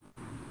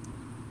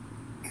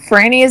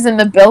Franny is in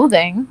the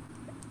building.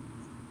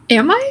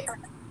 Am I?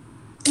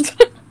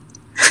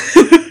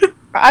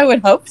 I would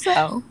hope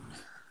so.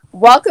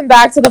 Welcome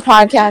back to the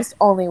podcast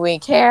Only We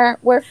Care,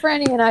 where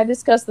Franny and I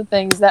discuss the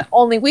things that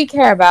only we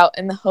care about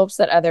in the hopes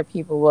that other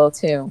people will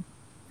too.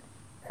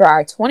 For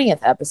our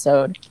 20th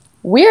episode,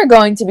 we are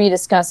going to be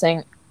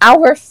discussing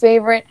our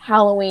favorite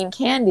Halloween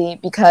candy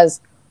because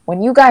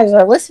when you guys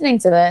are listening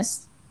to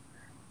this,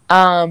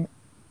 the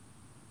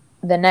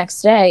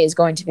next day is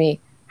going to be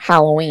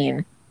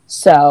Halloween.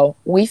 So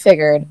we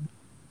figured,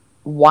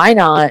 why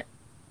not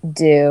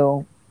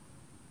do,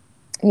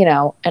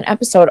 an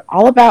episode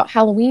all about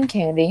Halloween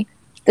candy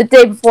the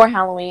day before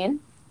Halloween?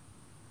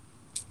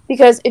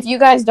 Because if you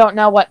guys don't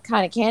know what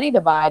kind of candy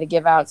to buy to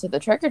give out to the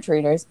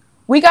trick-or-treaters,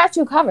 we got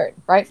you covered.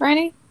 Right,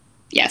 Franny?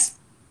 Yes.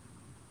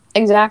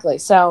 Exactly.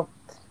 So,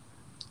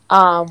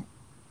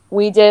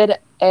 we did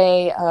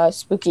a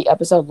spooky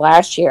episode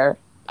last year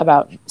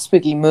about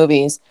spooky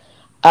movies.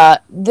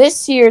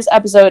 This year's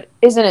episode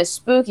isn't as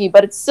spooky,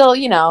 but it's still,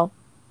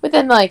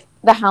 within,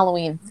 the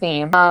Halloween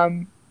theme.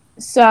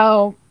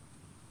 So,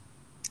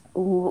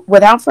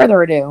 without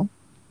further ado,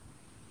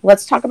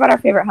 let's talk about our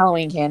favorite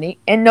Halloween candy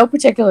in no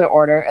particular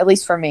order. At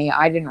least for me,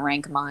 I didn't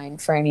rank mine.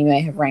 Franny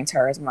may have ranked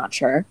hers. I'm not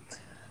sure.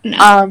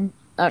 No.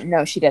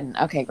 No, she didn't.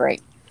 Okay,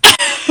 great.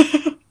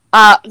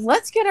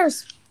 Let's get our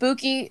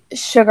spooky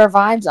sugar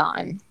vibes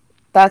on.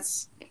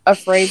 That's a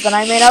phrase that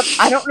I made up.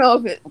 I don't know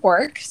if it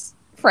works.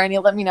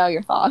 Franny, let me know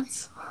your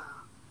thoughts.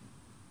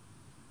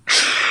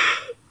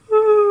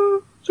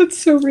 That's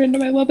so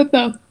random. I love it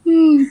though.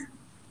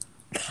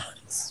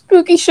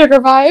 Spooky sugar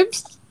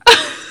vibes.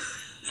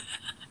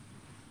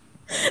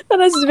 That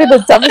has to be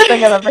the dumbest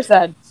thing I've ever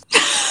said.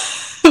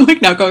 I'm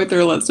now going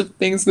through a list of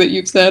things that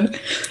you've said.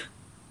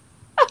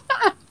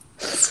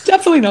 It's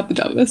definitely not the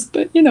dumbest,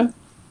 but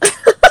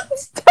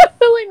It's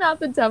definitely not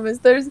the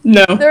dumbest.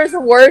 There's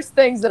worse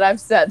things that I've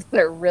said that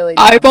are really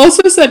dumb. I've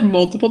also said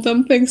multiple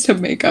dumb things to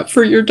make up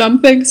for your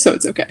dumb things, so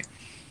it's okay.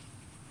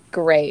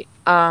 Great.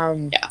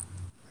 Yeah.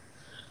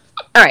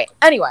 Alright,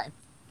 anyway.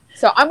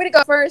 So I'm going to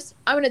go first.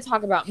 I'm going to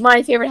talk about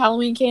my favorite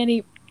Halloween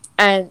candy.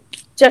 And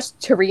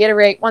just to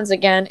reiterate, once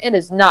again, it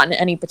is not in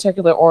any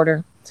particular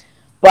order.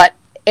 But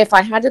if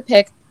I had to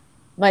pick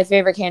my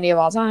favorite candy of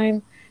all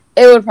time,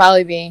 it would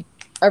probably be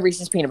a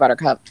Reese's Peanut Butter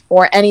Cup.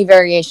 Or any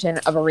variation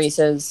of a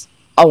Reese's.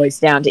 Always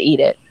down to eat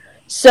it.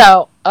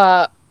 So,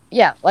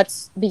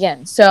 let's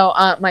begin. So,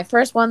 my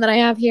first one that I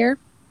have here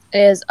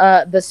is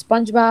the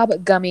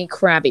SpongeBob Gummy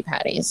Krabby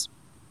Patties.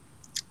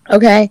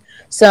 Okay,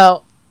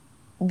 so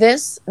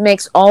this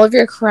makes all of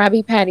your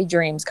Krabby Patty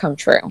dreams come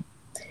true.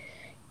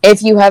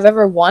 If you have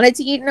ever wanted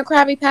to eat in a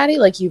Krabby Patty,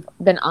 like you've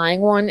been eyeing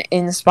one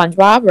in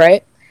SpongeBob,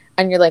 right?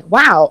 And you're like,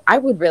 wow, I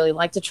would really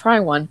like to try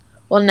one.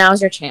 Well,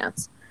 now's your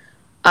chance.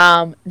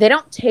 They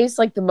don't taste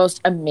like the most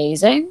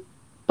amazing,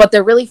 but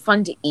they're really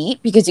fun to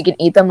eat because you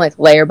can eat them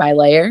layer by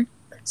layer.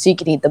 So you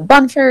can eat the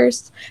bun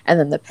first, and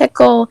then the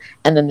pickle,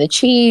 and then the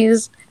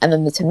cheese, and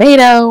then the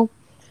tomato,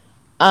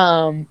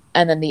 and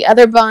then the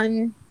other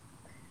bun.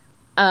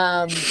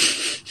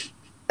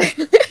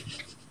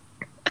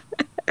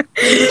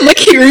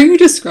 Hearing you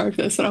describe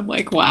this, and I'm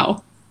like,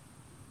 wow.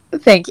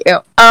 Thank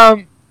you.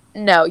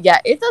 No, yeah,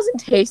 it doesn't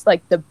taste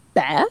like the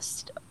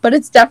best, but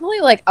it's definitely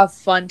a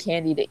fun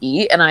candy to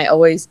eat, and I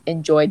always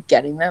enjoyed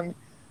getting them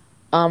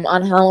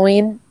on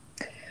Halloween.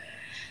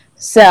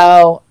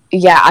 So,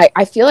 yeah,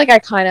 I feel like I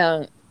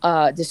kind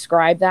of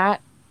described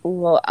that.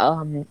 Well,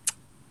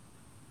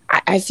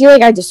 I feel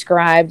like I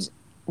described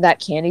that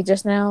candy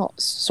just now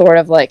sort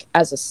of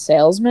as a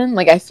salesman.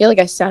 I feel like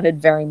I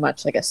sounded very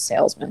much like a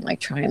salesman,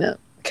 trying to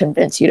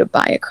convince you to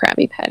buy a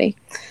Krabby Patty.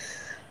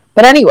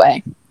 But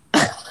anyway,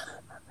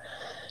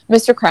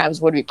 Mr.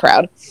 Krabs would be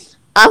proud.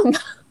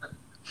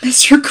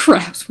 Mr.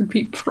 Krabs would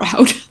be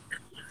proud.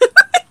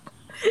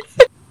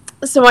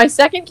 So my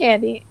second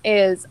candy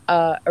is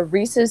a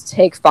Reese's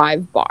Take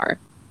 5 bar.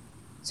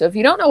 So if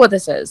you don't know what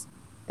this is,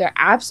 they are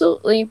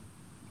absolutely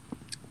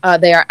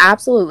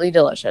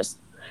delicious.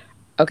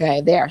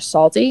 Okay, they are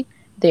salty,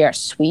 they are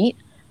sweet,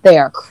 they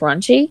are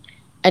crunchy,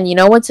 and you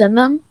know what's in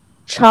them?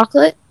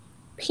 Chocolate,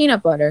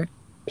 peanut butter,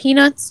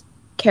 peanuts,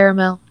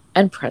 caramel,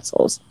 and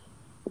pretzels.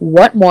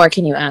 What more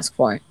can you ask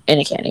for in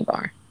a candy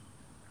bar?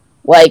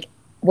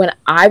 When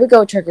I would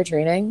go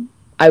trick-or-treating,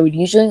 I would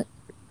usually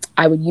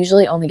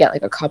only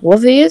get a couple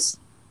of these,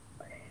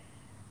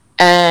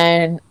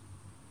 and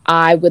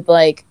I would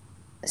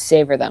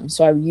savor them.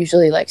 So I would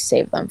usually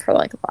save them for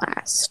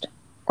last,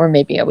 or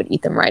maybe I would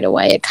eat them right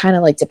away. It kind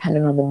of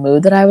depended on the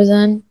mood that I was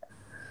in.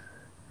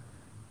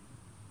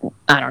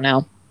 I don't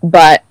know,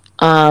 but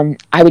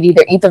I would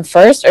either eat them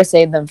first or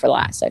save them for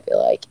last, I feel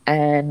like.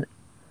 And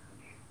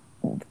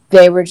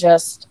they were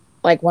just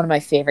one of my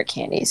favorite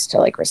candies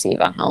to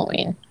receive on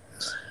Halloween.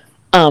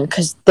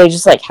 Because they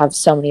just have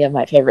so many of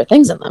my favorite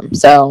things in them.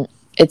 So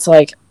it's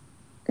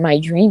my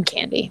dream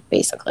candy,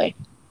 basically.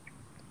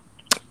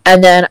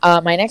 And then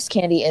my next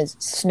candy is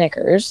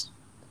Snickers.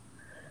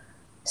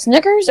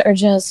 Snickers are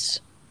just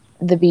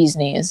the bee's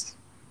knees.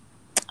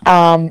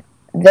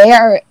 They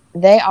are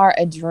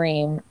a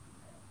dream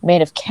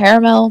made of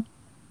caramel,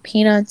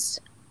 peanuts,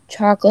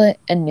 chocolate,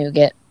 and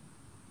nougat.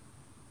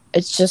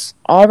 It's just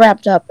all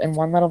wrapped up in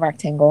one little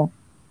rectangle.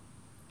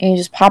 And you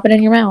just pop it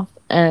in your mouth,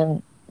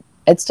 and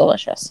it's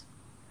delicious.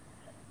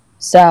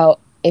 So,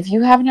 if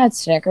you haven't had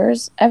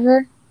Snickers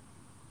ever,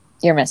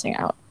 you're missing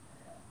out.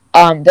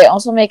 They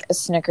also make a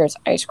Snickers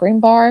ice cream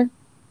bar,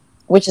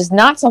 which is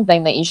not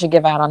something that you should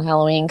give out on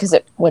Halloween because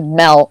it would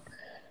melt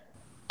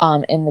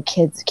in the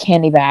kids'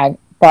 candy bag.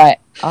 But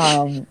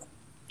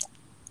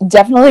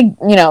definitely,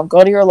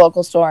 go to your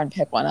local store and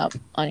pick one up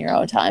on your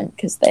own time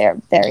because they are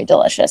very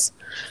delicious.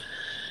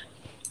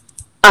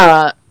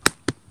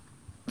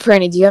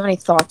 Franny, do you have any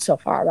thoughts so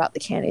far about the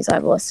candies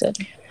I've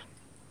listed?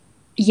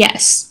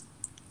 Yes.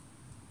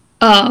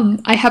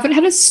 I haven't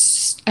had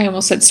I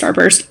almost said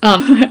Starburst.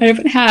 I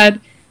haven't had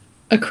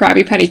a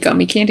Krabby Patty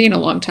gummy candy in a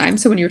long time,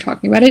 so when you were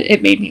talking about it,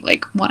 it made me,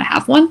 want to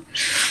have one.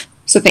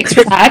 So thanks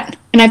for that.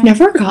 And I've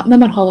never gotten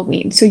them on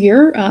Halloween, so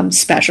you're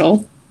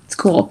special. It's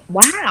cool.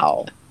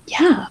 Wow.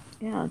 Yeah.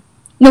 Yeah.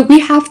 No,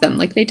 we have them.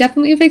 They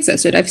definitely have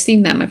existed. I've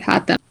seen them. I've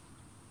had them.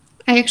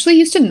 I actually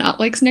used to not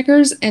like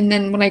Snickers, and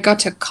then when I got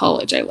to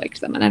college, I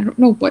liked them, and I don't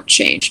know what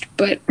changed,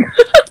 but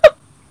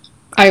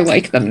I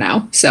like them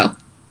now, so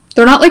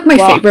they're not my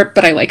favorite,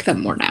 but I like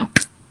them more now.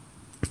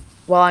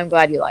 Well, I'm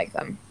glad you like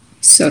them.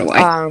 So do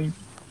I.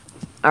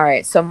 All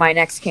right, so my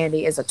next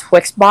candy is a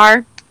Twix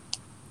bar.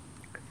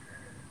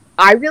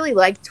 I really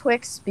like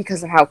Twix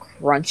because of how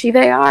crunchy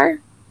they are.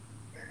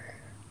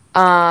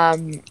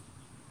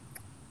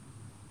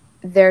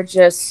 They're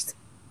just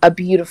a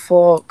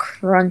beautiful,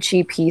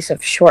 crunchy piece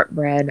of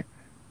shortbread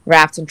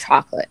wrapped in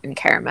chocolate and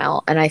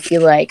caramel. And I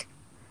feel like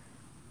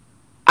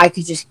I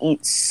could just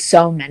eat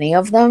so many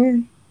of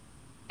them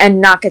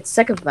and not get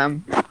sick of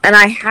them. And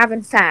I have,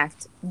 in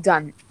fact,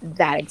 done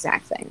that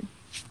exact thing.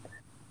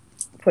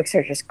 Twix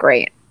are just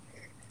great.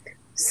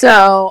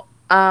 So,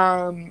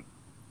 my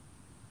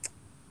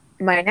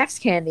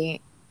next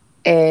candy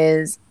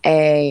is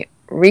a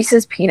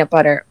Reese's Peanut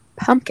Butter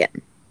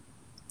Pumpkin.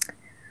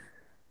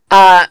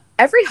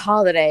 Every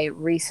holiday,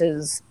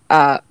 Reese's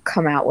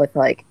come out with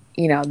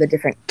the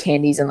different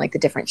candies and the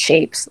different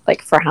shapes.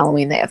 For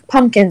Halloween, they have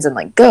pumpkins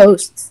and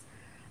ghosts,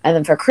 and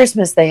then for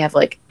Christmas they have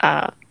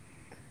the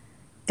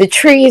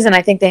trees, and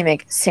I think they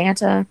make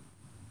Santa.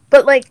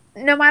 But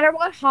no matter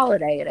what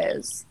holiday it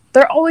is,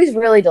 they're always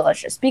really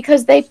delicious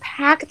because they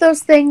pack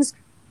those things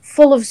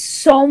full of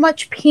so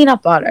much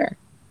peanut butter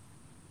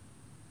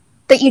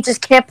that you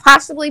just can't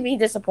possibly be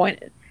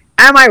disappointed.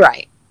 Am I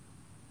right?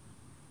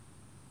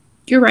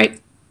 You're right.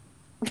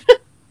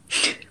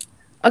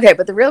 Okay,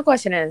 but the real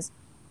question is,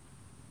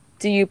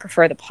 do you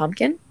prefer the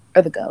pumpkin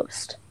or the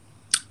ghost?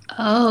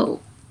 Oh.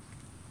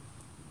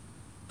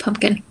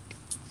 Pumpkin.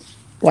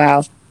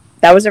 Wow.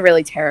 That was a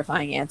really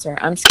terrifying answer.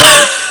 I'm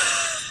scared.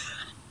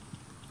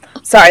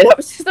 Sorry, that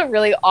was just a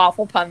really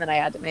awful pun that I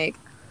had to make.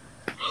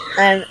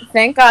 And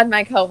thank God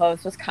my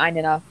co-host was kind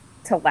enough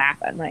to laugh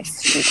at my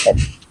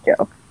stupid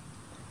joke.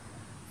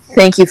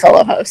 Thank you,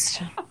 fellow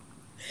host.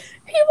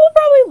 People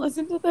probably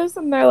listen to this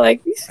and they're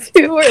like, these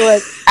two are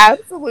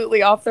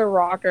absolutely off their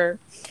rocker.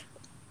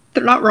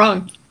 They're not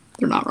wrong.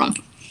 They're not wrong.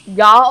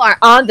 Y'all are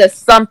on to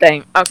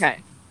something. Okay.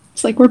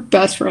 It's we're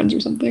best friends or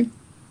something.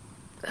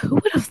 Who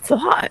would have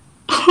thought?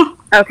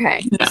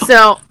 Okay. No.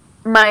 So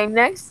my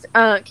next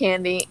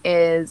candy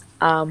is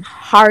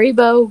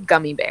Haribo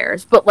gummy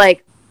bears. But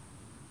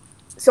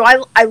so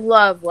I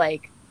love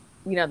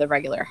the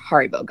regular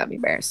Haribo gummy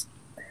bears.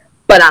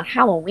 But on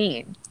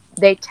Halloween,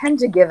 they tend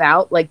to give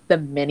out the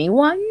mini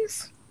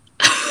ones.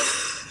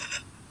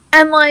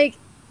 And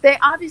they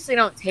obviously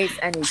don't taste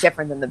any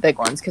different than the big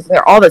ones because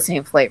they're all the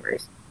same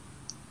flavors.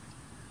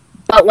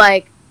 But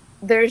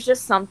there's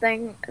just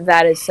something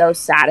that is so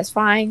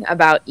satisfying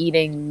about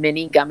eating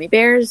mini gummy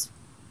bears.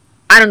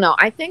 I don't know.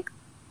 I think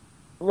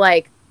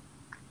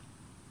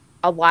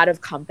a lot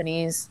of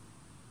companies,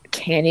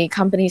 candy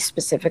companies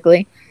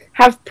specifically,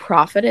 have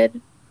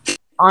profited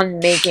on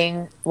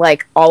making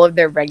all of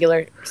their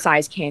regular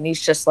size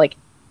candies just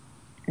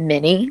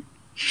mini.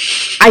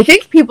 I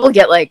think people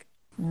get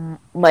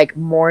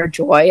more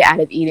joy out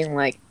of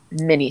eating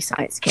mini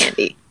size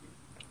candy.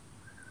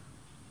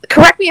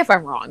 Correct me if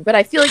I'm wrong, but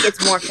I feel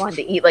it's more fun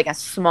to eat a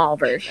small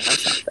version of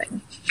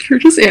something. You're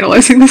just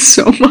analyzing this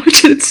so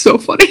much and it's so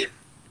funny.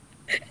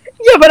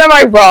 Yeah, but am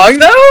I wrong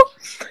though?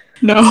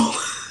 No.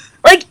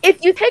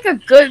 If you take a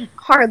good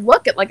hard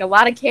look at a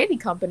lot of candy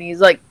companies,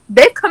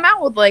 they've come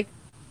out with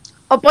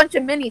a bunch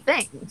of mini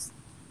things.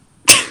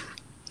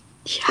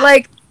 Yeah.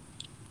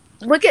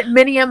 Look at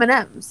mini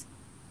M&Ms.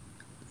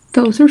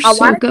 Those are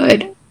so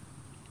good.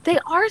 They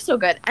are so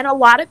good, and a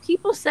lot of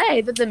people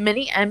say that the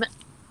mini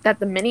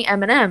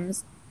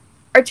M&Ms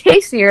are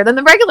tastier than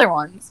the regular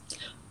ones.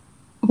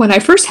 When I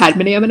first had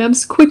mini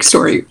M&Ms, quick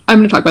story, I'm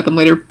going to talk about them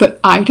later, but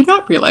I did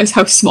not realize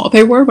how small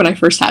they were when I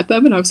first had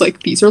them, and I was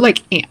these are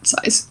ant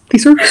size.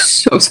 These are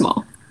so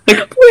small.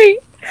 Wait,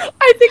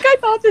 I think I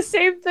thought the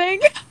same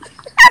thing.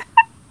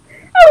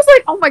 I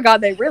was oh my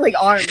god, they really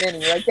are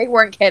mini. They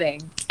weren't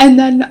kidding. And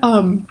then,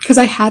 because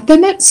I had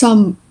them at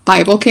some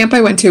Bible camp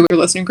I went to, we were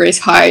listening to Grace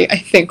High. I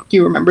think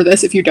you remember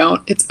this. If you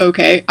don't, it's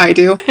okay. I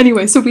do.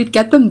 Anyway, so we'd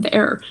get them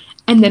there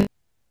and then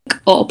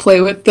all play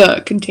with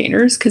the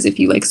containers, because if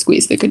you like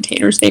squeeze the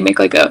containers, they make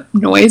like a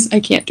noise. I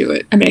can't do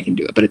it. I mean, I can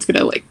do it, but it's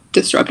gonna like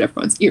disrupt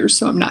everyone's ears,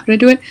 so I'm not gonna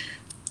do it.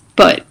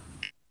 But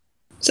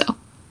so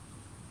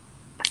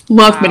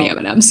love mini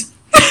M&Ms.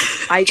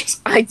 I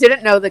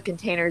didn't know the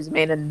containers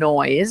made a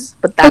noise,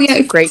 but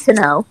that's great to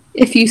know.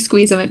 If you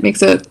squeeze them, it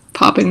makes a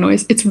popping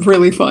noise. It's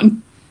really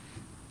fun.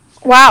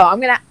 Wow, I'm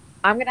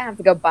gonna have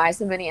to go buy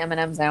some mini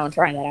M&Ms now and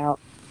try that out.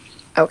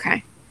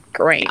 Okay,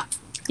 great.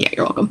 Yeah,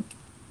 you're welcome.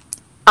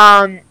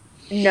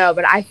 No,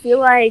 but I feel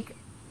like,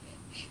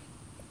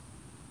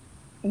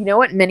 you know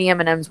what mini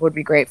M&Ms would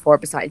be great for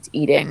besides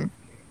eating?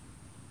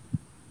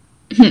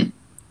 If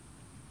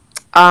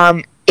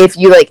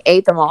you like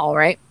ate them all,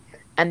 right?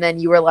 And then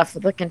you were left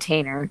with a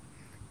container,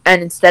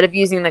 and instead of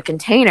using the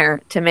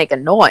container to make a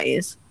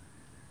noise,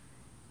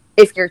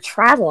 if you're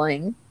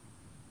traveling,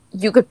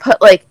 you could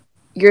put like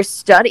your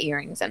stud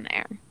earrings in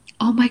there.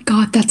 Oh my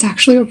god, that's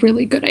actually a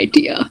really good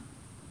idea.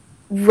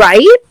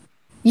 Right?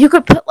 You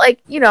could put like,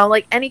 you know,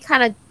 like any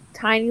kind of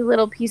tiny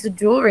little piece of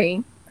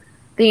jewelry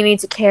that you need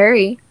to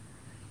carry,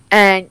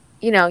 and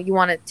you know, you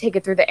want to take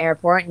it through the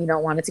airport and you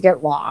don't want it to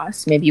get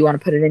lost. Maybe you want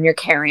to put it in your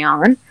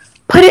carry-on.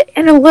 Put it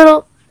in a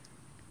little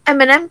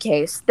M&M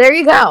case. There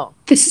you go.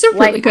 This is a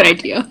really good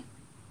idea.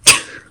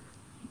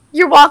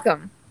 You're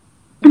welcome.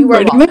 I'm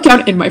writing that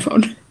down in my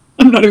phone.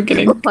 I'm not even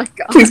kidding. Oh my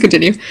god. Please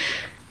continue.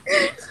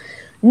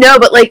 No,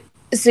 but like,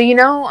 so you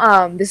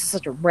know, this is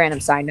such a random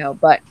side note,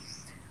 but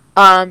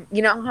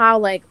you know how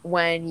like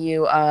when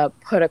you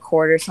put a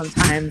quarter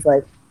sometimes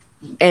like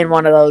in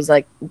one of those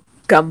like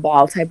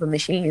gumball type of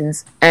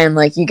machines, and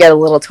like you get a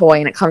little toy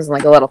and it comes in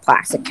like a little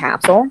plastic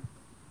capsule.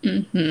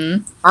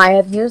 Mm-hmm. I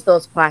have used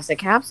those plastic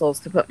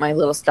capsules to put my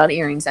little stud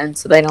earrings in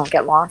so they don't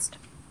get lost.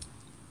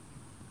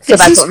 So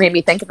that's what made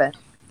me think of it.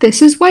 This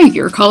is why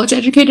you're college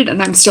educated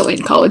and I'm still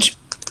in college.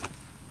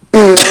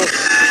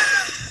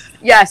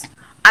 Yes,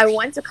 I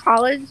went to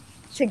college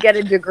to get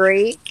a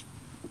degree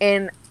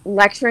in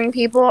lecturing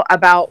people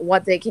about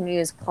what they can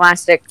use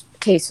plastic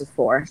cases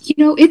for. You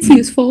know, it's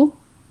useful.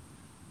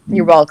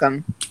 You're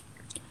welcome.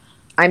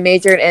 I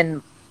majored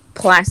in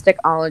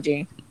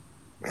plasticology.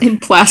 In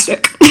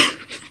plastic.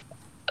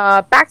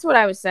 Back to what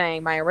I was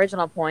saying, my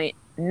original point.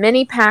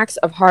 Mini packs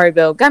of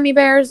Haribo gummy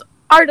bears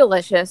are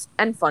delicious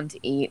and fun to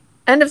eat.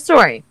 End of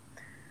story.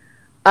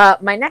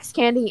 My next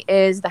candy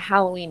is the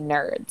Halloween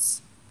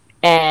Nerds.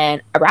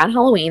 And around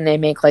Halloween, they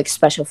make like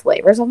special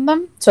flavors of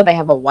them. So they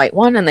have a white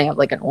one and they have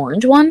like an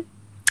orange one.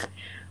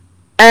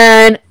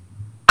 And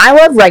I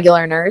love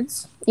regular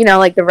Nerds. You know,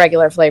 like the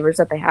regular flavors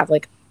that they have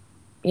like,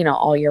 you know,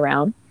 all year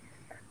round.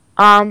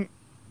 And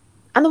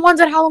the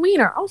ones at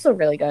Halloween are also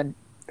really good.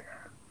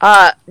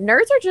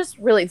 Nerds are just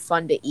really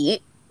fun to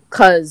eat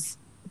because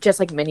just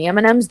like mini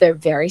M&Ms, they're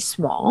very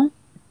small.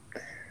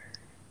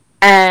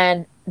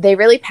 And they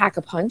really pack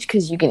a punch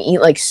because you can eat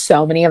like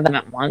so many of them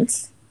at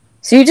once.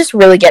 So you just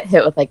really get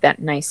hit with like that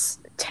nice,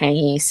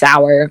 tangy,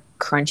 sour,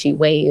 crunchy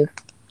wave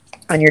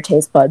on your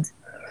taste buds.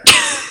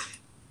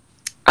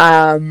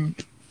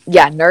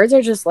 Yeah, Nerds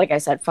are just, like I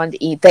said, fun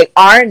to eat. They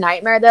are a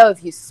nightmare, though,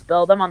 if you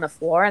spill them on the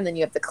floor and then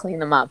you have to clean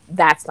them up.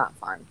 That's not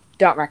fun.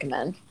 Don't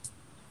recommend.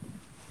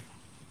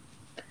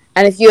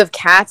 And if you have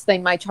cats, they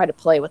might try to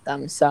play with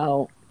them,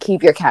 so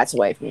keep your cats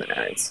away from the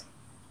Nerds.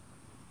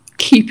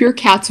 Keep your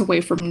cats away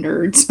from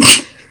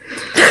Nerds.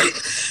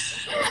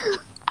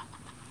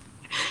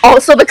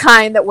 Also the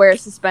kind that wear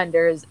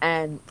suspenders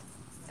and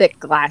thick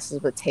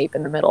glasses with tape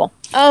in the middle.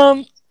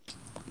 My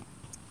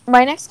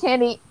next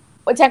candy,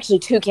 it's actually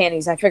two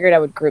candies. I figured I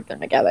would group them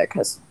together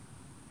because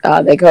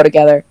they go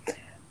together.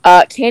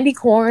 Candy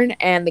corn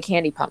and the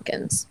candy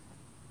pumpkins.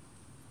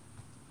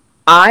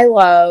 I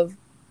love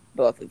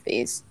both of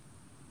these.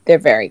 They're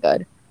very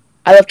good.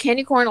 I love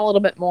candy corn a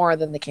little bit more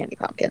than the candy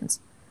pumpkins.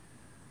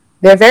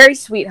 They're very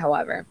sweet,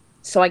 however.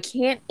 So I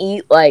can't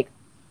eat, like,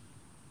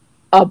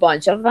 a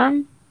bunch of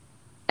them.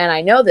 And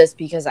I know this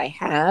because I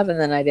have, and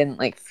then I didn't,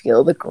 like,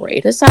 feel the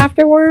greatest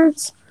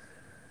afterwards.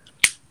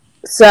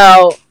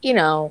 So, you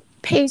know,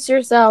 pace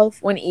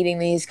yourself when eating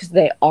these because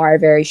they are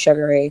very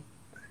sugary.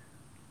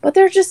 But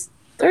they're just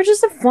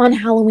a fun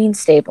Halloween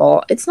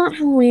staple. It's not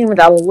Halloween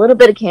without a little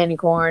bit of candy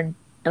corn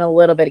and a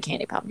little bit of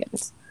candy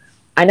pumpkins.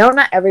 I know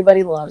not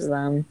everybody loves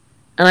them,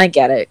 and I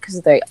get it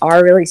because they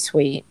are really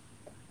sweet.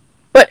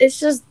 But it's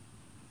just,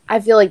 I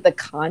feel like the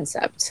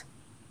concept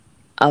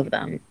of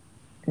them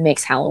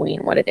makes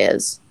Halloween what it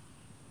is.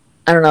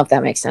 I don't know if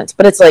that makes sense,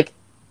 but it's like,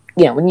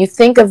 you know, when you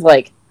think of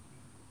like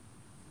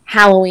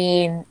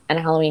Halloween and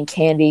Halloween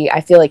candy,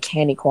 I feel like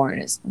candy corn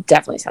is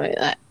definitely something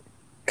that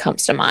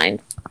comes to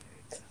mind.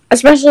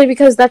 Especially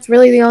because that's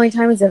really the only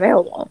time it's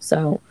available.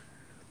 So,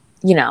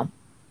 you know,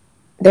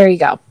 there you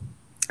go.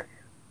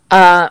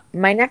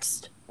 My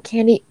next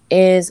candy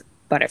is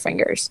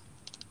Butterfingers.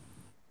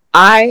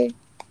 I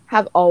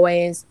have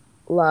always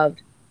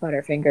loved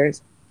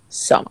Butterfingers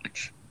so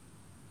much.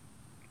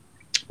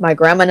 My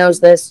grandma knows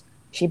this.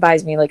 She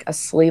buys me like a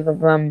sleeve of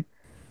them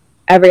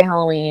every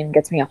Halloween,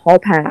 gets me a whole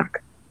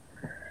pack.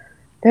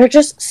 They're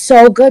just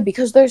so good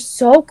because they're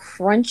so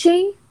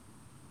crunchy.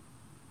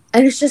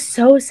 And it's just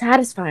so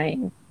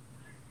satisfying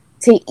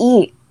to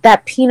eat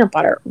that peanut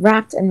butter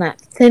wrapped in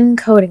that thin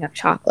coating of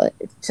chocolate.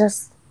 It's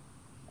just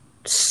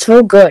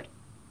so good.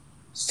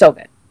 So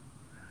good.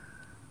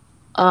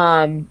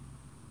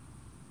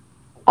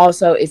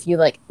 Also, if you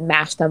like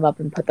mash them up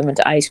and put them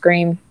into ice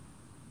cream,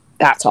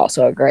 that's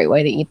also a great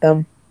way to eat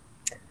them.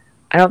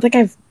 I don't think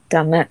I've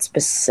done that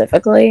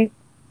specifically,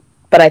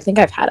 but I think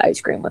I've had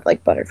ice cream with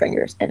like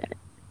Butterfingers in it.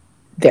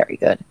 Very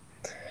good.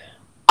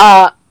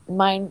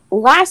 My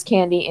last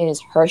candy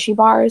is Hershey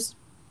bars.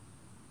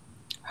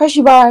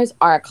 Hershey bars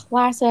are a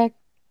classic.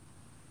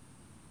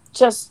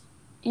 Just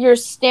your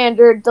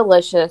standard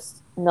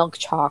delicious milk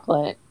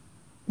chocolate.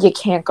 You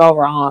can't go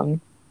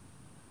wrong.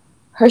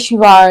 Hershey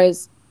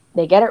bars,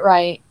 they get it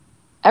right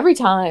every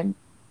time.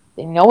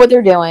 They know what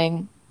they're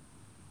doing.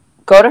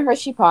 Go to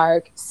Hershey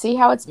Park, see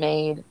how it's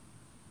made.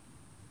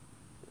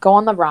 Go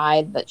on the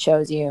ride that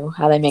shows you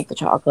how they make the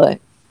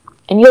chocolate.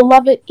 And you'll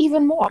love it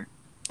even more.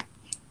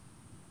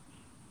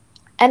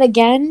 And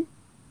again,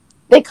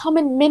 they come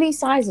in mini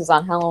sizes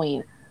on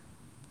Halloween.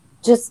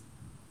 Just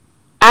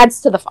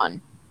adds to the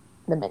fun.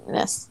 The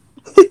mininess.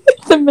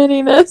 The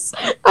mininess.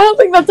 I don't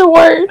think that's a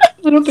word.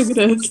 I don't think it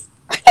is.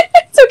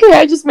 It's okay,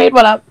 I just made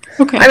one up.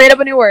 Okay. I made up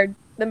a new word.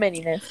 The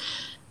mininess.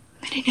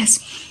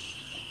 Mininess.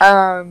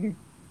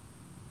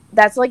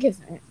 That's like if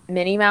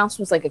Minnie Mouse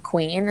was like a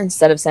queen,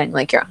 instead of saying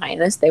like your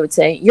highness, they would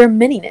say your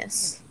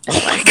mininess.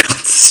 Oh my god,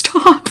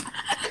 stop.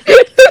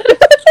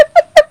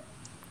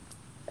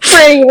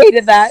 I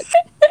hated that.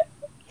 I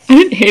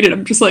didn't hate it,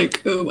 I'm just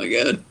like, oh my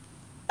god.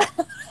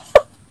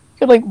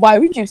 You're like, why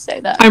would you say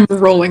that? I'm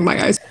rolling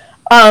my eyes.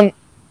 And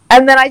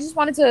then I just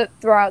wanted to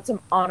throw out some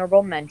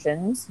honorable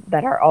mentions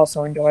that are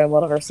also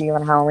enjoyable to receive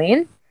on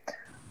Halloween.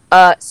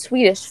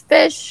 Swedish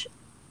Fish,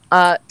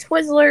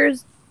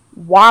 Twizzlers,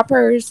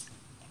 Whoppers,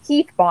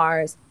 Heath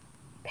bars,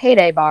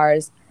 Payday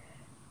bars,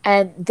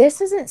 and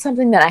this isn't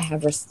something that I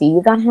have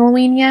received on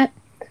Halloween yet,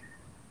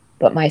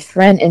 but my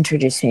friend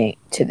introduced me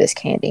to this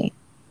candy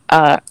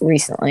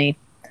recently,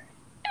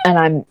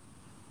 and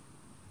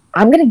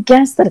I'm gonna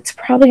guess that it's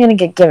probably gonna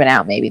get given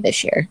out maybe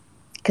this year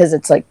because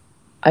it's like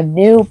a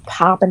new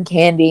poppin'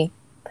 candy.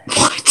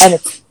 What? And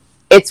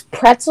it's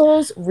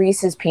pretzels,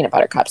 Reese's peanut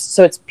butter cups.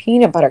 So it's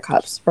peanut butter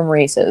cups from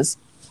Reese's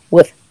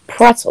with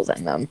pretzels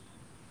in them.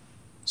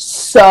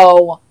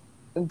 So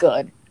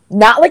good.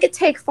 Not like a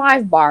Take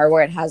 5 bar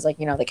where it has like,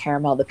 you know, the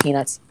caramel, the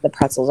peanuts, the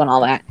pretzels, and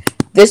all that.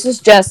 This is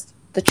just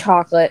the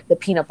chocolate, the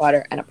peanut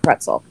butter, and a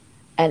pretzel.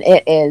 And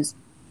it is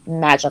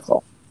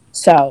magical.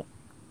 So,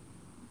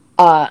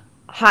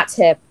 hot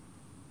tip,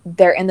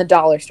 they're in the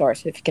dollar store.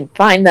 So if you can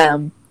find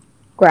them,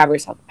 grab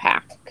yourself a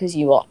pack because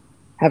you will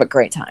have a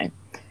great time.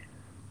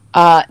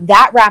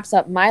 That wraps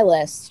up my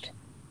list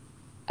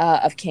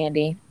of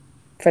candy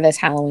for this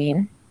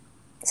Halloween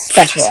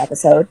special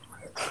episode.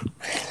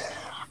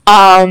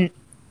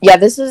 Yeah,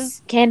 this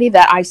is candy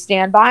that I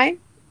stand by.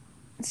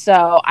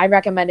 So I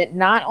recommend it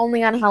not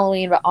only on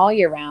Halloween, but all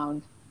year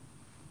round.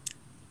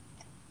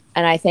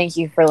 And I thank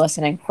you for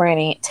listening.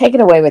 Franny, take it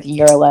away with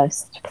your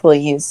list,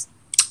 please.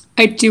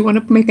 I do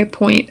want to make a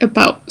point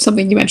about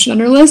something you mentioned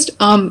on our list.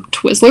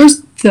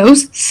 Twizzlers,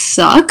 those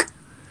suck.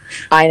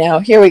 I know.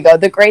 Here we go.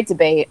 The great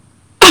debate.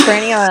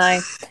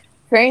 Franny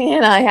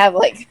and I have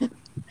like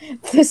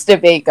this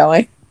debate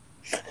going.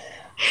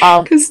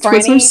 Because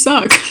Twizzlers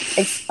suck.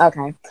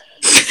 Okay.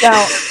 So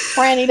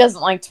Franny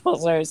doesn't like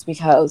Twizzlers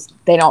because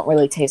they don't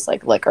really taste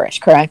like licorice,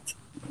 correct?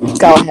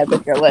 Go ahead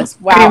with your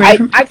list. Wow, I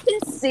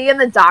can see in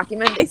the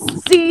document, they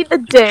see the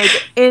dig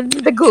in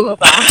the Google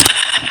Doc.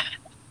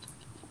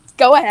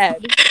 Go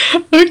ahead.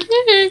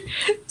 Okay.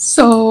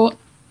 So,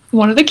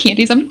 one of the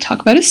candies I'm going to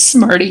talk about is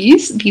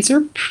Smarties. These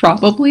are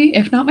probably,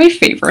 if not my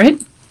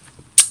favorite.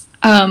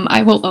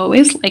 I will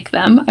always like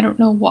them. I don't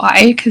know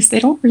why, because they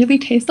don't really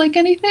taste like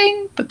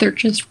anything, but they're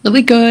just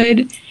really good.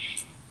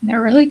 And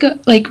they're really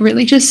good, like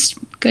really just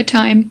good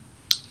time.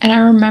 And I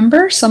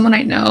remember someone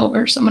I know,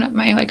 or someone at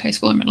my like high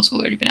school or middle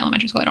school or even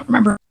elementary school, I don't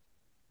remember,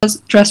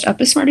 was dressed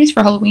up as Smarties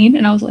for Halloween,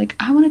 and I was like,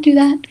 I want to do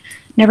that.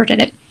 Never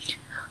did it.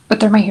 But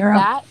they're my hero.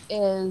 That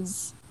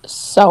is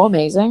so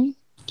amazing.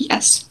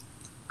 Yes.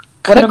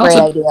 What a great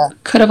idea.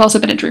 Could have also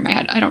been a dream I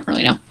had. I don't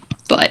really know.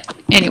 But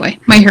anyway,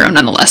 my hero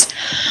nonetheless.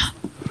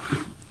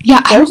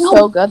 Yeah, they're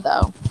so good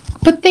though.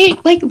 But they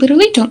like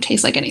literally don't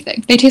taste like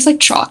anything. They taste like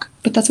chalk,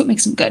 but that's what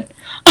makes them good.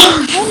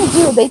 Yeah, they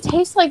do. They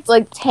taste like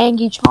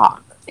tangy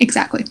chalk.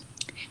 Exactly.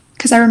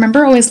 Because I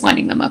remember always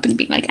lining them up and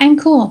being like, I'm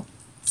cool.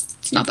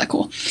 It's not that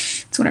cool.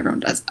 It's what everyone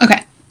does.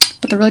 Okay.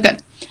 But they're really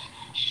good.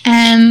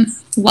 And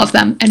love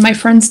them. And my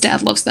friend's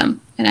dad loves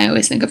them. And I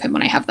always think of him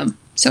when I have them.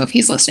 So if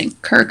he's listening,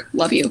 Kirk,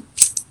 love you.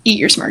 Eat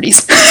your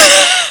Smarties.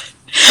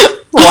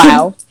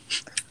 Wow.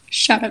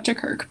 Shout out to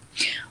Kirk.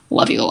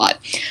 Love you a lot.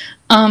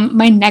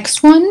 My next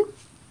candy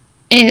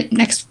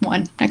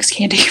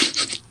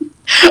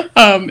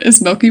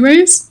is Milky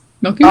Ways.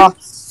 Milky Way? Oh,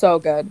 so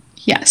good.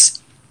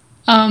 Yes.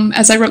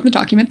 As I wrote in the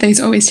document, these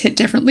always hit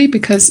differently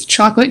because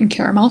chocolate and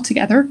caramel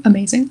together,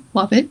 amazing.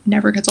 Love it.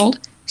 Never gets old.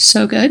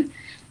 So good.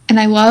 And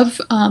I love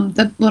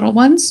the little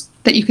ones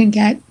that you can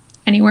get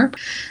anywhere.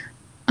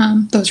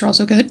 Those are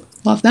also good.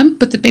 Love them.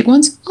 But the big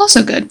ones,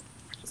 also good.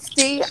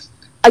 See,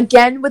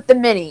 again with the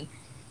mini.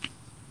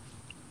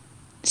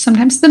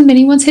 Sometimes the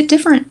mini ones hit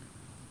different.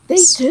 They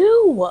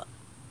do.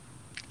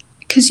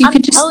 Because you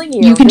can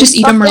just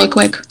eat them really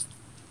quick.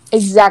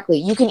 Exactly.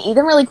 You can eat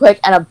them really quick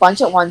and a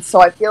bunch at once, so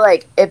I feel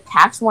like it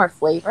packs more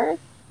flavor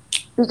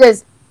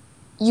because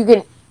you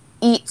can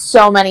eat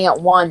so many at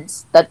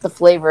once that the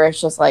flavor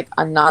is just like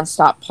a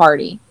nonstop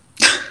party.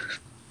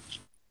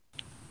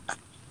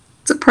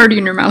 It's a party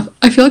in your mouth.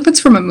 I feel like that's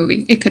from a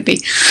movie. It could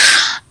be.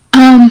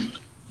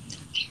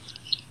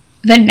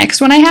 The next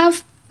one I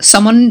have,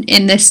 someone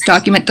in this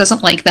document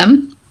doesn't like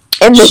them.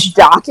 In this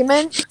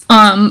document?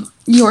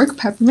 York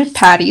peppermint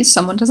patties.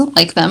 Someone doesn't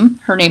like them.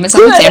 Her name is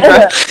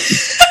Alexandra.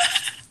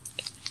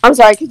 I'm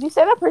sorry, could you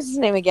say that person's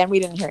name again? We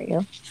didn't hear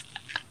you.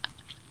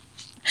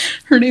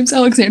 Her name's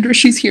Alexandra.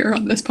 She's here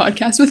on this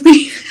podcast with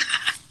me.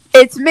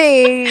 It's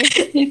me.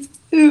 It's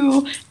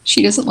you.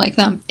 She doesn't like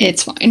them.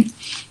 It's fine.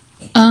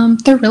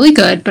 They're really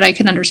good, but I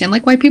can understand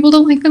like why people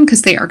don't like them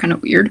because they are kind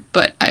of weird,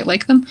 but I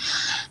like them.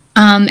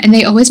 And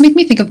they always make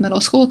me think of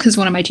middle school because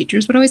one of my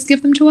teachers would always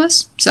give them to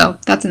us. So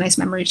that's a nice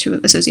memory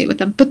to associate with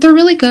them. But they're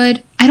really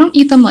good. I don't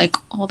eat them like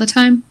all the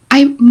time.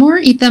 I more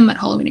eat them at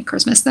Halloween and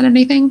Christmas than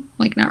anything.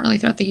 Like not really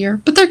throughout the year.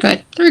 But they're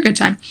good. They're a good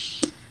time.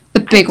 The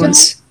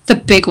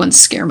big ones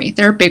scare me.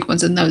 There are big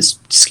ones and those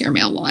scare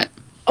me a lot.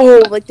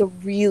 Oh, like the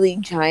really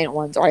giant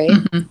ones, right?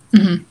 Mm-hmm,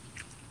 mm-hmm.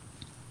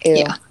 Ew.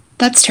 Yeah,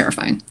 that's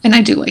terrifying. And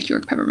I do like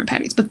York peppermint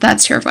patties, but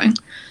that's terrifying.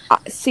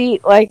 See,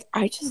 like,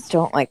 I just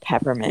don't like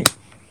peppermint.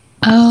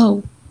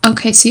 Oh,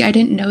 okay. See, I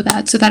didn't know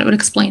that, so that would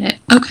explain it.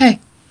 Okay.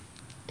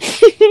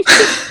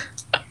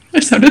 I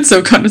sounded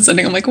so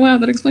condescending. I'm like, wow,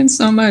 that explains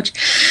so much.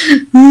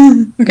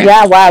 Okay.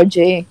 Yeah, wow,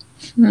 gee.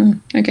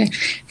 Okay.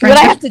 See what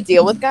I have to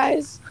deal with,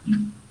 guys?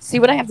 See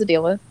what I have to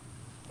deal with?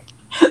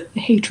 The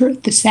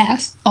hatred, the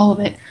sass, all of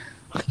it.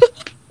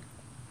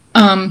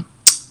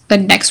 The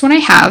next one I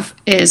have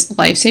is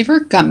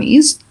Lifesaver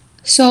gummies.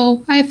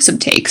 So I have some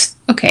takes.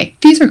 Okay,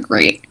 these are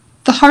great.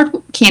 The hard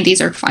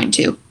candies are fine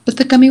too, but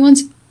the gummy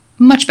ones,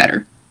 much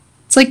better.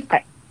 It's like,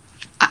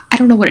 I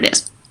don't know what it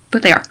is,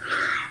 but they are.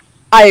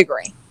 I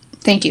agree.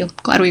 Thank you.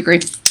 Glad we agree.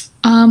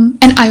 And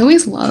I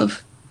always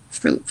love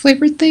fruit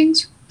flavored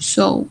things,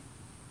 so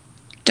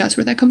that's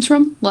where that comes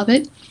from. Love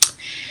it.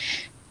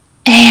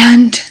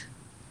 And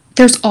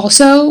there's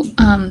also,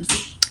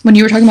 when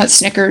you were talking about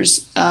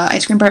Snickers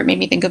ice cream bar, it made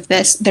me think of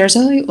this. There's a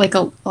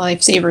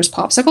Lifesavers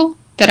popsicle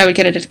that I would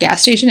get at a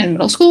gas station in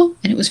middle school,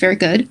 and it was very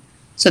good.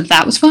 So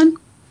that was fun.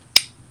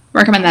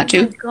 Recommend that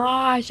too. Oh my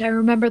gosh, I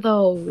remember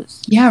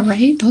those. Yeah,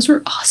 right? Those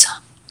were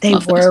awesome. They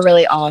were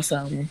really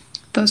awesome.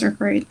 Those are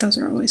great. Those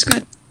are always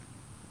good.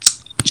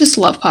 Just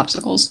love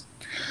popsicles.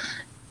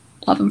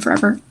 Love them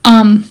forever.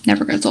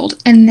 Never gets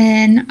old. And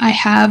then I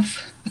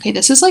have, okay,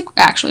 this is like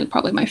actually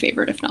probably my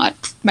favorite, if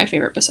not my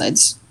favorite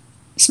besides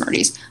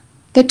Smarties.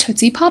 The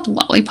Tootsie Pop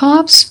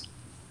lollipops.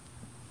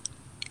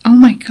 Oh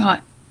my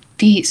god.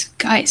 These,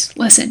 guys,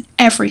 listen,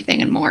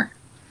 everything and more.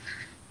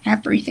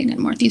 Everything and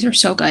more. These are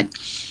so good.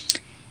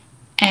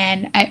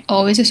 And I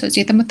always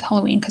associate them with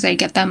Halloween because I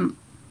get them,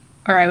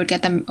 or I would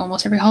get them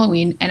almost every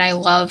Halloween. And I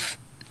love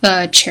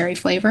the cherry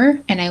flavor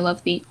and I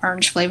love the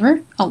orange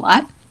flavor a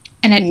lot.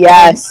 And it,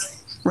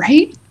 yes.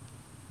 Right?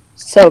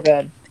 So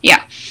good.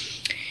 Yeah.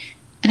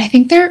 And I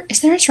think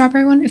is there a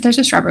strawberry one? If there's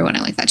a strawberry one,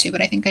 I like that too.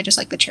 But I think I just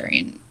like the cherry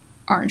and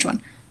orange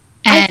one.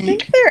 And I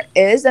think there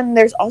is, and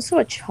there's also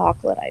a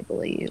chocolate, I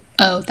believe.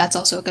 Oh, that's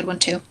also a good one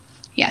too.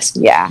 Yes.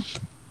 Yeah.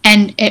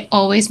 And it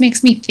always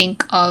makes me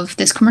think of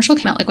this commercial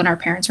came out like when our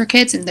parents were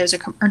kids, and there's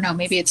or no,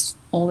 maybe it's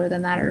older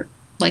than that or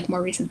like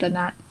more recent than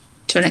that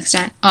to an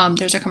extent.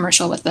 There's a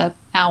commercial with the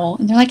owl,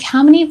 and they're like,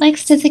 how many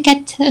likes does it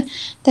get to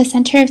the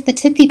center of the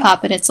Tootsie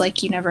Pop? And it's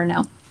like, you never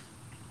know.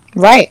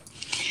 Right.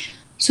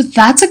 So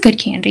that's a good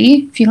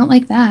candy. If you don't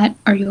like that,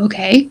 are you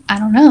okay? I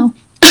don't know.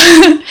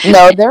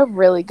 No, they're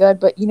really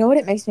good, but you know what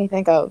it makes me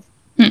think of?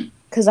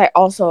 Because I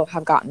also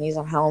have gotten these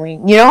on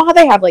Halloween. You know how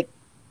they have like,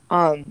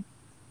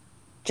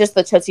 just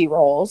the Tootsie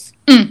Rolls?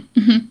 Mm-hmm,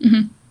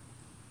 mm-hmm.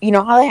 You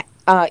know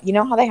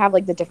how they have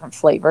like the different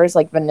flavors,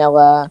 like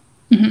vanilla,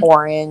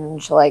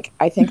 orange. Like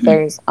I think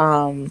there's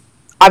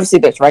obviously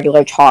there's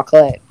regular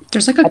chocolate.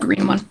 There's like a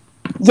green one.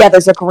 Yeah,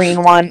 there's a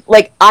green one.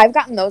 Like I've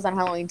gotten those on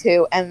Halloween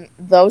too, and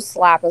those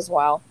slap as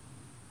well.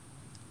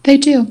 They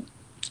do.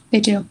 They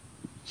do.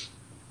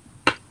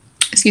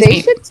 Excuse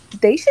me.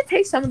 They should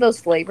take some of those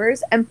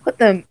flavors and put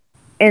them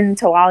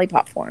into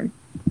lollipop form.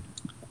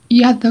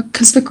 Yeah,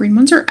 because the green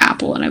ones are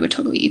apple, and I would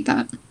totally eat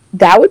that.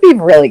 That would be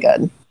really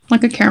good.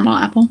 Like a caramel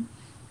apple.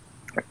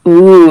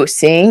 Ooh,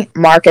 see?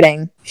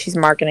 Marketing. She's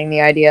marketing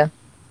the idea.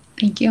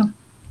 Thank you.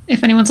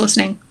 If anyone's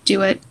listening,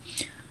 do it.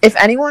 If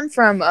anyone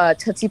from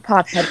Tootsie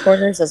Pop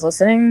headquarters is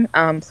listening,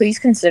 please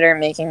consider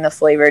making the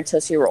flavored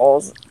Tootsie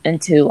Rolls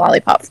into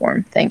lollipop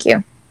form. Thank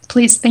you.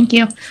 Please, thank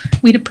you.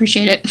 We'd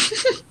appreciate it.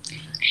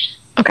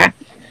 Okay.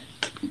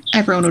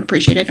 Everyone would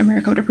appreciate it.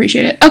 America would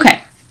appreciate it.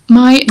 Okay.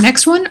 My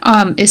next one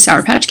is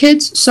Sour Patch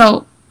Kids.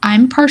 So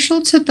I'm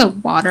partial to the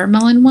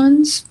watermelon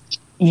ones.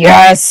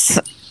 Yes.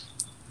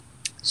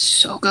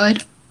 So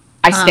good.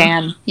 I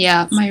stand.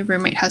 Yeah, my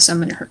roommate has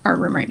some in our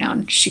room right now,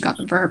 and she got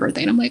them for her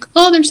birthday, and I'm like,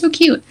 oh, they're so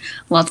cute.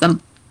 Love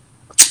them.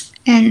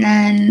 And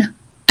then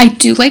I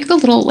do like the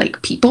little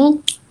like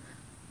people,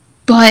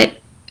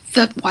 but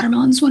the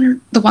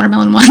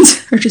watermelon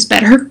ones are just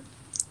better.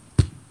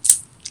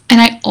 And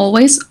I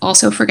always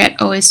also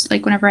forget,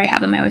 like whenever I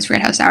have them, I always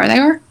forget how sour they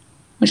are,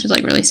 which is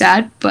like really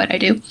sad, but I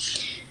do.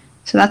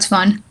 So that's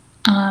fun.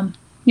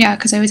 Yeah,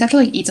 because I always have to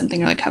like eat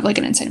something or like have like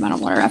an insane amount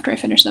of water after I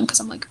finish them because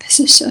I'm like, this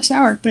is so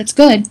sour, but it's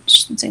good. It's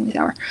just insanely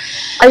sour.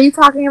 Are you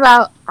talking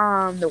about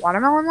the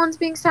watermelon ones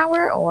being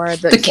sour or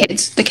the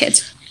kids? The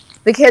kids.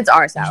 The kids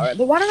are sour.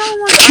 The watermelon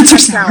ones aren't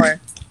sour.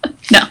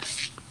 No.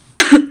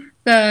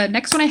 The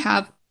next one I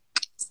have,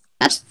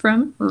 that's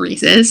from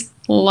Reese's.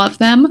 Love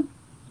them.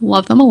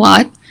 Love them a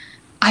lot.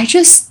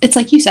 It's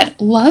like you said,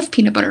 love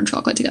peanut butter and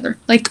chocolate together.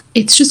 Like,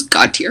 it's just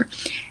God tier.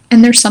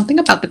 And there's something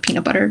about the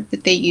peanut butter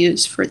that they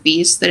use for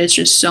these that is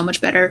just so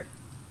much better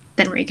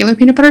than regular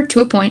peanut butter to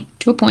a point,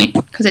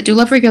 because I do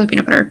love regular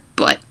peanut butter,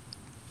 but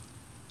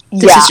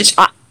this is just...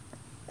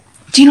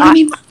 do you know what I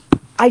mean?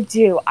 I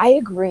do. I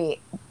agree.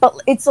 But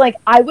it's like,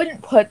 I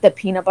wouldn't put the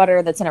peanut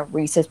butter that's in a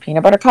Reese's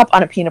peanut butter cup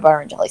on a peanut butter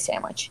and jelly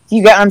sandwich. Do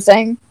you get what I'm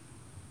saying?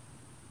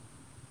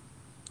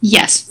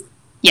 Yes.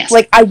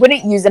 Like, I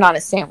wouldn't use it on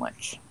a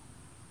sandwich.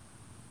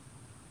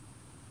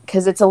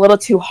 Because it's a little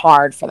too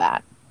hard for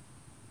that.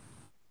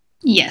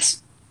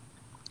 Yes.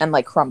 And,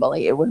 like,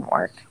 crumbly. It wouldn't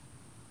work.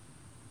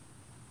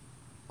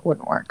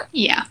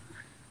 Yeah.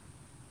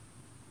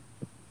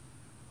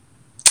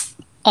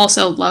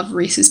 Also love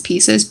Reese's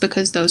Pieces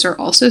because those are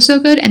also so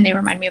good, and they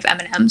remind me of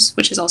M&M's,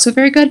 which is also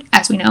very good,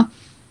 as we know.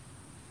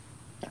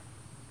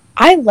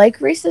 I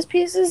like Reese's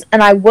Pieces,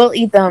 and I will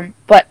eat them,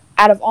 but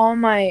out of all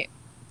my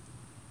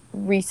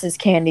Reese's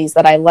candies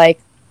that I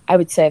like, I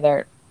would say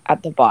they're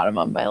at the bottom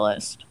of my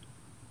list.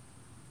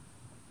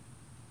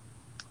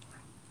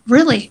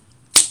 Really?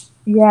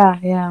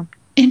 Yeah.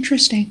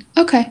 Interesting.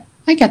 Okay,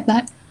 I get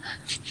that.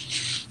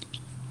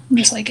 I'm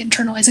just like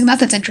internalizing that.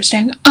 That's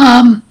interesting.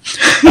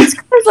 It's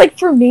because, like,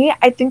 for me,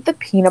 I think the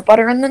peanut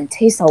butter in them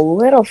tastes a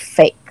little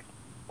fake.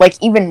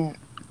 Like, even,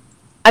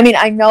 I mean,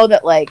 I know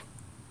that, like,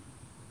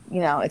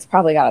 you know, it's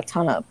probably got a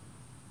ton of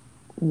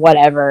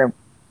whatever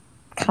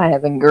kind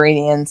of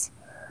ingredients,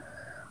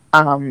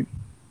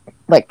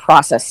 like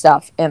processed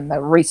stuff in the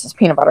Reese's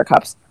peanut butter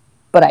cups.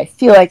 But I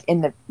feel like in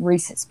the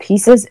Reese's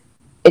Pieces,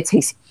 it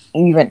tastes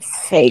even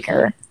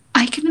faker.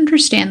 I can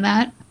understand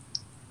that.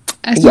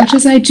 As much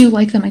as I do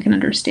like them, I can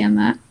understand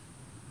that.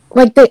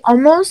 Like, they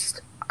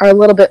almost are a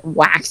little bit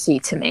waxy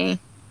to me.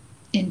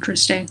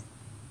 Interesting.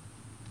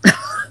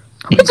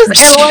 We're just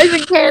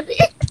analyzing candy.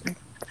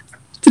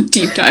 It's a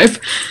deep dive.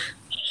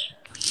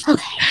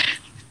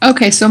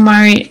 Okay, so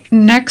my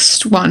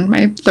next one,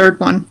 my third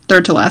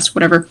to last,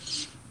 whatever,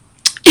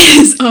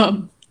 is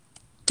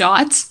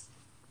dots.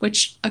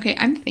 Which, okay,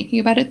 I'm thinking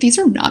about it. These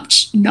are not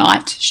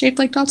shaped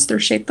like dots. They're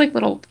shaped like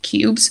little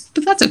cubes,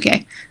 but that's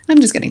okay. I'm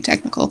just getting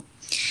technical.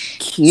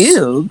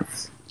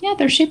 Cubes? Yeah,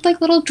 they're shaped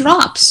like little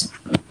drops.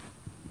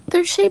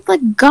 They're shaped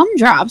like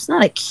gumdrops,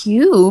 not a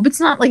cube. It's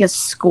not like a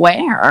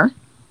square.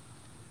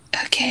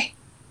 Okay.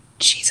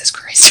 Jesus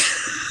Christ.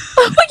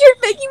 You're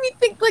making me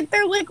think like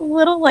they're like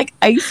little like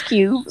ice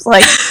cubes,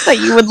 like that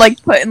you would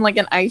like put in like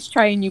an ice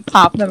tray and you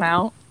pop them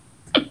out.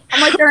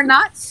 I'm like, they're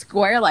not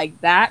square like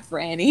that,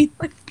 Franny.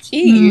 Like,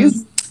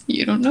 jeez.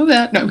 You don't know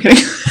that. No, I'm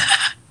kidding.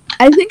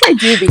 I think I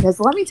do, because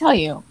let me tell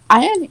you,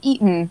 I have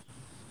eaten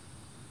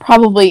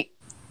probably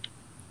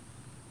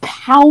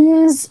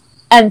pounds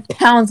and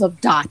pounds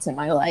of dots in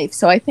my life,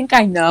 so I think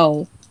I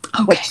know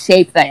what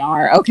shape they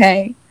are,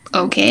 okay?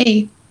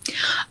 Okay.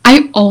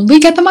 I only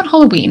get them on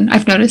Halloween.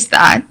 I've noticed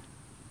that.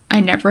 I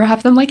never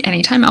have them like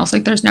anytime else.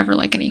 Like, there's never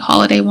like any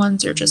holiday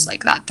ones or just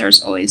like that.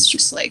 There's always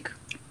just like,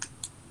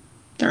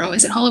 they're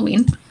always at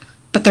Halloween,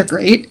 but they're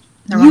great.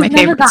 They're one of my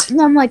favorites. You've never gotten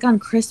them like on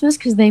Christmas,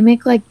 because they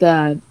make like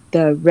the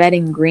red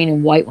and green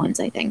and white ones,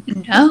 I think.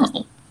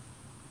 No.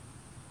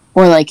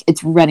 Or like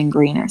it's red and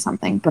green or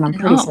something, but I'm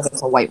pretty sure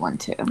there's a white one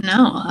too.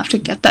 No, I'll have to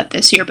get that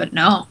this year, but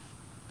no.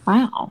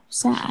 Wow,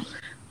 sad.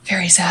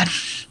 Very sad.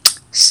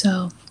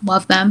 So,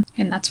 love them,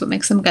 and that's what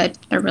makes them good.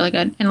 They're really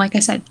good. And like I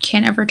said,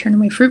 can't ever turn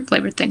away fruit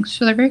flavored things,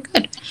 so they're very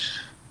good.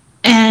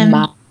 And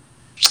what?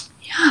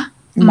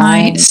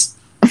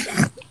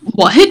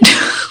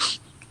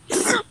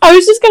 I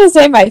was just gonna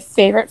say my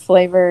favorite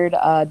flavored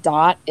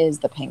dot is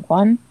the pink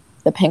one.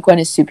 The pink one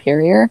is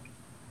superior,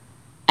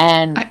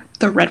 and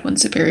the red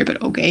one's superior,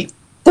 but okay.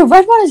 The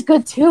red one is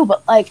good too,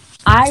 but like,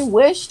 I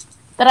wish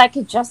that I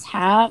could just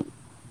have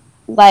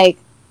like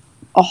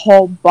a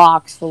whole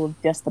box full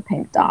of just the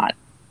pink dot.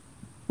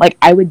 Like,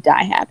 I would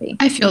die happy.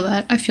 I feel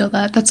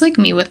that. That's like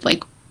me with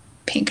like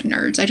pink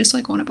nerds. I just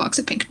like want a box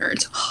of pink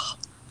nerds.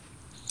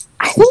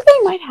 I think they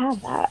might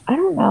have that. I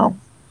don't know.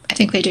 I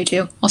think they do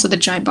too. Also, the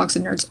giant box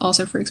of nerds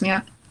also freaks me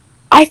out.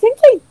 I think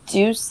they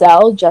do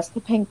sell just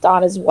the pink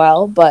dot as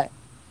well, but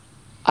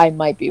I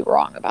might be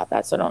wrong about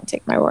that, so don't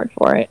take my word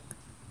for it.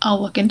 I'll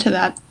look into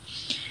that.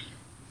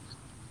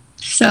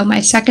 So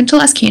my second to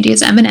last candy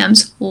is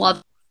M&M's.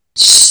 Love,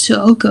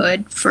 so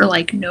good for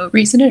like no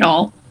reason at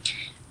all.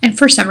 And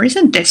for some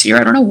reason this year,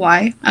 I don't know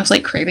why, I was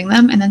like craving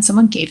them, and then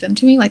someone gave them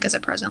to me like as a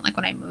present, like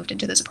when I moved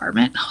into this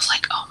apartment. I was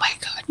like, oh my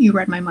god, you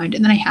read my mind.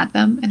 And then I had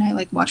them, and I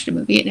like watched a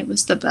movie, and it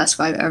was the best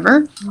vibe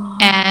ever.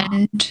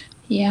 And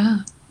yeah,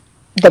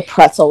 The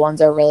pretzel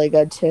ones are really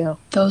good too.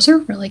 those are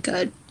really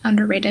good,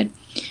 underrated.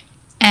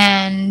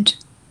 And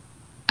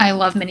I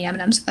love mini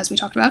M&Ms, as we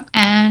talked about.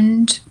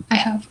 And I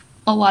have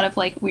a lot of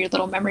like weird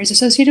little memories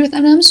associated with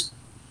M&Ms.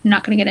 I'm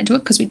not going to get into it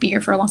because we'd be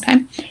here for a long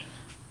time.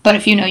 But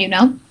if you know, you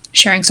know.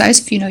 Sharing size,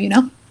 if you know, you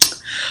know.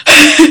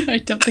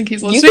 I don't think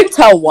he's listening. You could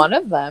tell one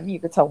of them. You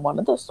could tell one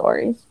of those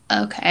stories.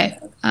 Okay.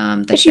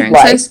 The sharing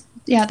size.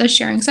 Yeah, the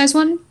sharing size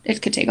one.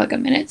 It could take like a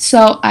minute.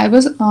 So I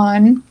was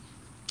on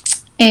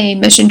a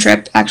mission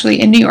trip actually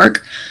in New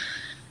York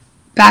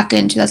back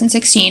in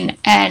 2016,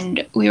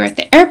 and we were at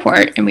the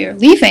airport and we were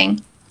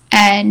leaving,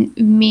 and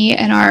me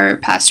and our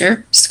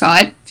pastor,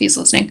 Scott, if he's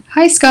listening.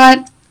 Hi,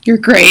 Scott. You're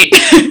great.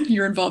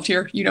 You're involved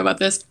here. You know about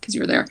this because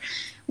you were there.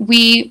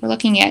 We were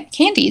looking at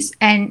candies,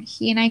 and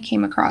he and I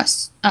came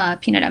across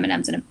peanut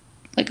M&Ms in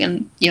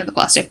the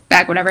plastic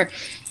bag, whatever,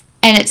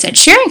 and it said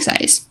sharing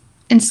size.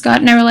 And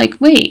Scott and I were like,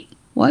 wait,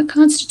 what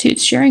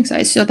constitutes sharing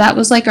size? So that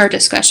was like our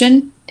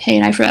discussion, Hay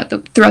and I, throughout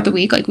the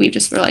week. Like we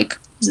just were like,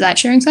 is that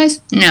sharing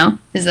size? No.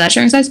 Is that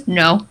sharing size?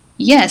 No.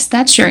 Yes,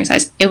 that's sharing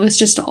size. It was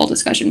just a whole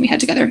discussion we had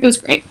together. It was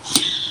great.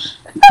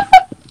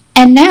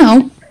 And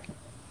now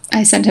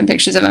I sent him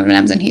pictures of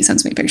M&Ms, and he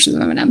sends me pictures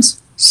of M&Ms.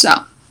 So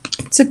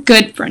it's a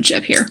good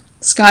friendship here.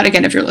 Scott,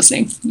 again, if you're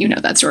listening, you know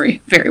that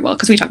story very well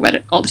because we talk about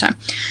it all the time.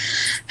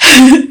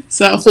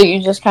 So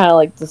you just kind of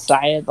like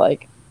decided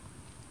like...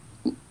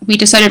 We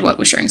decided what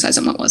was sharing size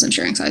and what wasn't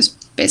sharing size,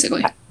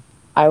 basically.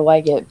 I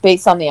like it.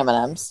 Based on the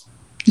M&Ms.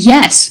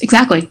 Yes,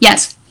 exactly.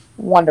 Yes.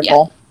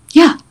 Wonderful.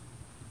 Yeah.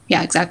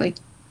 Yeah, exactly.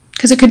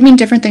 Because it could mean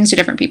different things to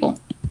different people.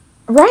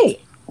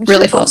 Right.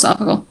 Really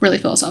philosophical. Really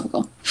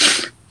philosophical.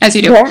 As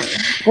you do.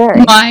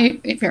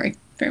 Very.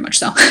 Very much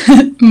so.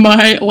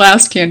 My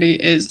last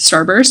candy is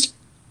Starburst.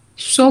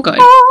 So good.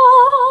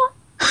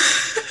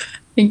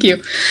 Think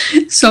you.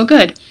 So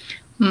good.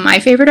 My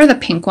favorite are the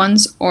pink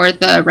ones or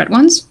the red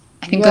ones.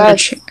 I think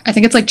I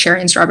think it's like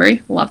cherry and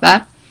strawberry. Love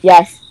that.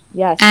 Yes.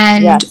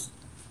 And yes.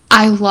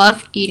 I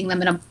love eating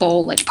them in a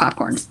bowl like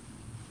popcorn.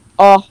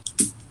 Oh.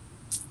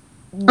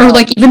 No. Or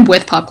like even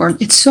with popcorn.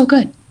 It's so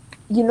good.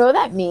 You know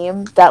that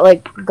meme that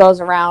like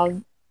goes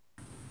around?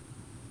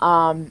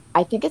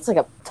 I think it's like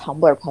a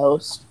Tumblr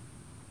post.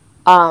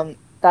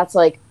 That's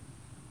like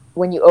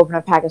when you open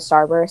a pack of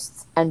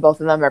Starbursts and both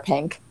of them are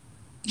pink.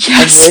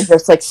 Yes. And you're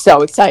just like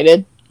so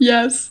excited.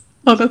 Yes.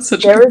 Oh, that's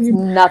such There is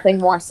nothing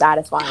more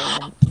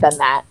satisfying than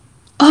that.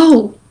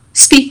 Oh,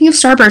 speaking of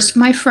Starburst,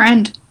 my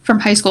friend from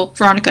high school,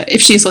 Veronica,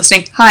 if she's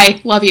listening, hi,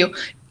 love you.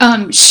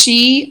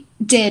 She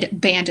did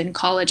band in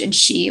college, and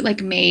she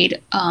like made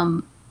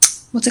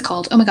what's it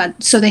called? Oh my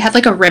god! So they had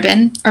like a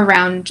ribbon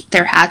around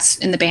their hats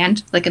in the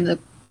band, like in the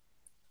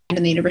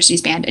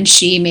university's band, and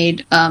she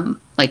made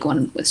like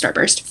one with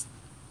Starburst.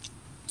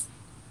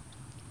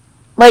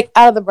 Like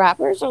out of the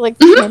wrappers, or like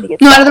the candy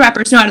gets out of the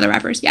wrappers. No, out of the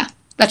wrappers. Yeah,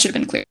 that should have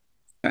been clear.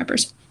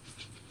 Wrappers.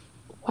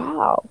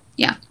 Wow.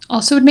 Yeah.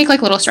 Also would make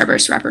like little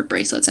Starburst wrapper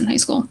bracelets in high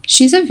school.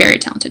 She's a very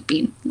talented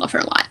bean. Love her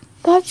a lot.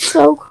 That's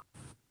so cool.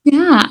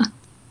 Yeah.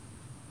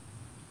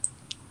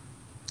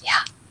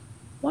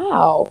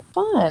 Wow.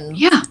 Fun.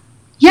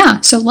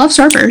 Yeah. So love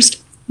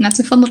Starburst. And that's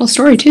a fun little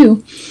story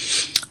too.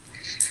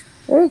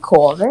 Very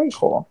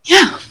cool.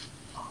 Yeah.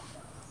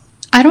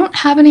 I don't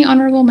have any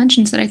honorable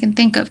mentions that I can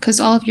think of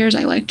because all of yours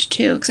I liked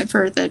too, except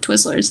for the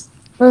Twizzlers.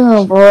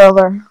 Oh,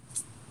 brother.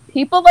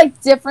 People like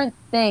different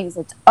things.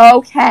 It's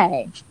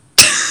okay.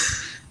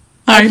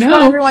 I just know.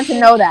 want everyone to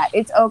know that.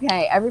 It's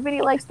okay. Everybody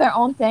likes their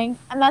own thing,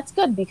 and that's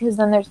good because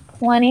then there's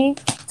plenty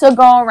to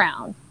go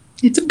around.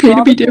 It's okay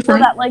to be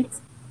different.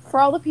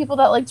 For all the people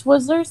that like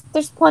Twizzlers,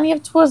 there's plenty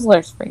of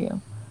Twizzlers for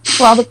you.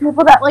 For all the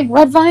people that like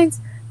Red Vines,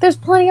 there's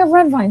plenty of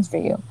Red Vines for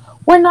you.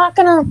 We're not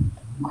going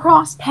to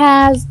cross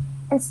paths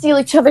and steal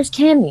each other's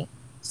candy.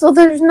 So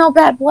there's no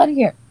bad blood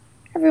here.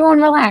 Everyone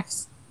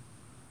relax.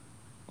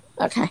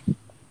 Okay.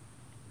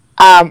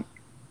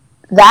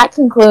 That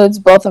concludes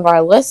both of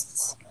our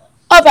lists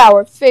of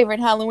our favorite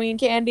Halloween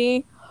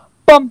candy.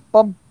 Bum,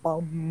 bum,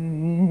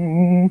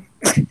 bum.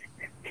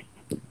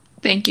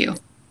 Thank you.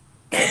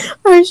 I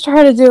was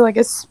trying to do like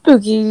a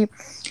spooky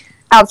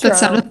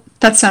outro.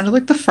 That sounded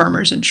like the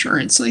farmer's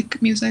insurance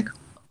like music.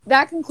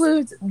 That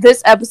concludes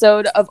this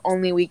episode of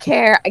Only We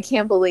Care. I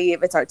can't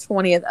believe it's our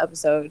 20th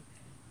episode.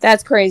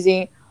 That's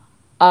crazy.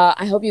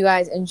 I hope you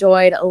guys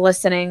enjoyed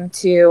listening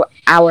to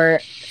our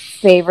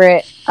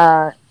favorite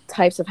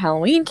types of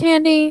Halloween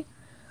candy.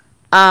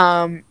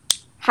 Have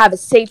a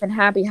safe and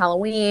happy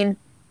Halloween.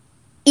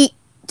 Eat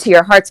to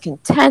your heart's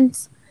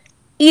content.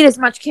 Eat as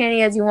much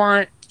candy as you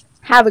want.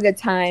 Have a good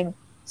time.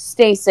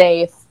 Stay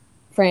safe.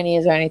 Franny,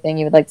 is there anything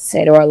you would like to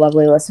say to our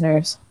lovely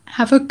listeners?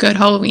 Have a good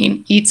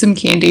Halloween. Eat some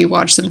candy,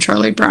 watch some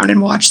Charlie Brown,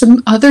 and watch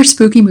some other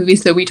spooky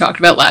movies that we talked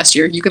about last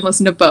year. You can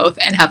listen to both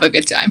and have a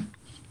good time.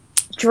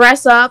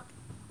 Dress up,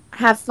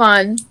 have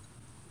fun,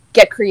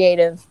 get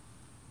creative,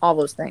 all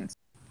those things.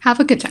 Have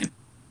a good time.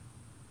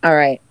 All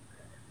right.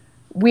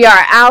 We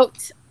are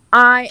out.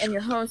 I am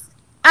your host,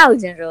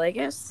 Alexandra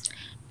Lakis.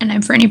 And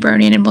I'm Franny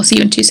Bronian, and we'll see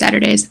you in 2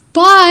 Saturdays.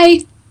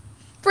 Bye!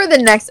 For the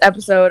next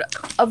episode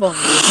of Only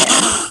We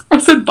Care. I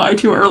said bye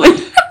too early.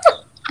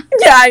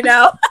 Yeah, I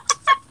know.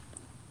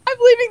 I'm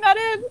leaving that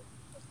in.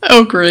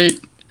 Oh, great.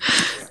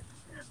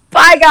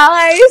 Bye,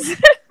 guys.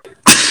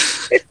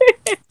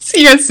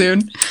 See you guys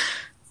soon.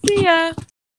 See ya.